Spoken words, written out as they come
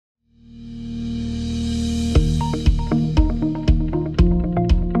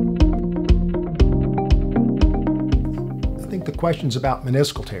questions about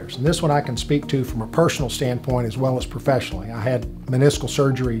meniscal tears, and this one I can speak to from a personal standpoint as well as professionally. I had meniscal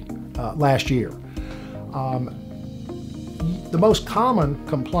surgery last year. The most common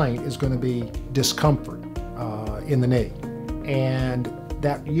complaint is going to be discomfort in the knee, and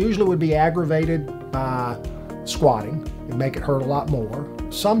that usually would be aggravated by squatting. It'd make it hurt a lot more,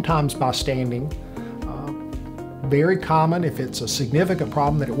 sometimes by standing. Very common if it's a significant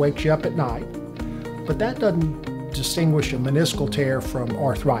problem that it wakes you up at night, but that doesn't distinguish a meniscal tear from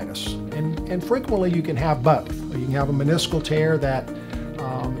arthritis. And frequently you can have both. You can have a meniscal tear that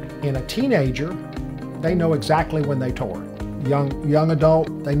in a teenager, they know exactly when they tore it. Young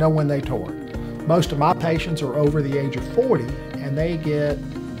adult, they know when they tore it. Most of my patients are over the age of 40 and they get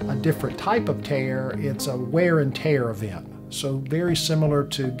a different type of tear. It's a wear and tear event. So very similar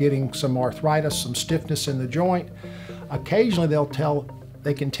to getting some arthritis, some stiffness in the joint. Occasionally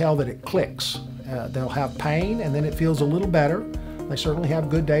they can tell that it clicks. They'll have pain and then it feels a little better. They certainly have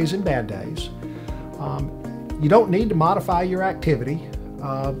good days and bad days. You don't need to modify your activity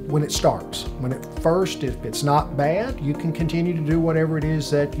when it starts. If it's not bad, you can continue to do whatever it is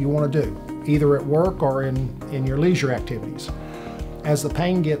that you want to do, either at work or in your leisure activities. As the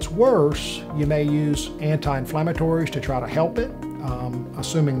pain gets worse, you may use anti-inflammatories to try to help it,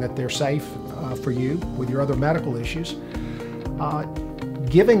 assuming that they're safe for you with your other medical issues.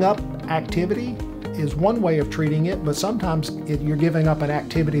 Giving up activity is one way of treating it, but sometimes you're giving up an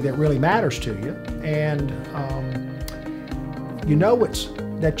activity that really matters to you, and you know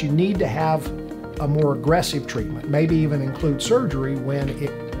that you need to have a more aggressive treatment, maybe even include surgery when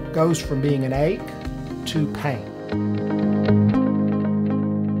it goes from being an ache to pain.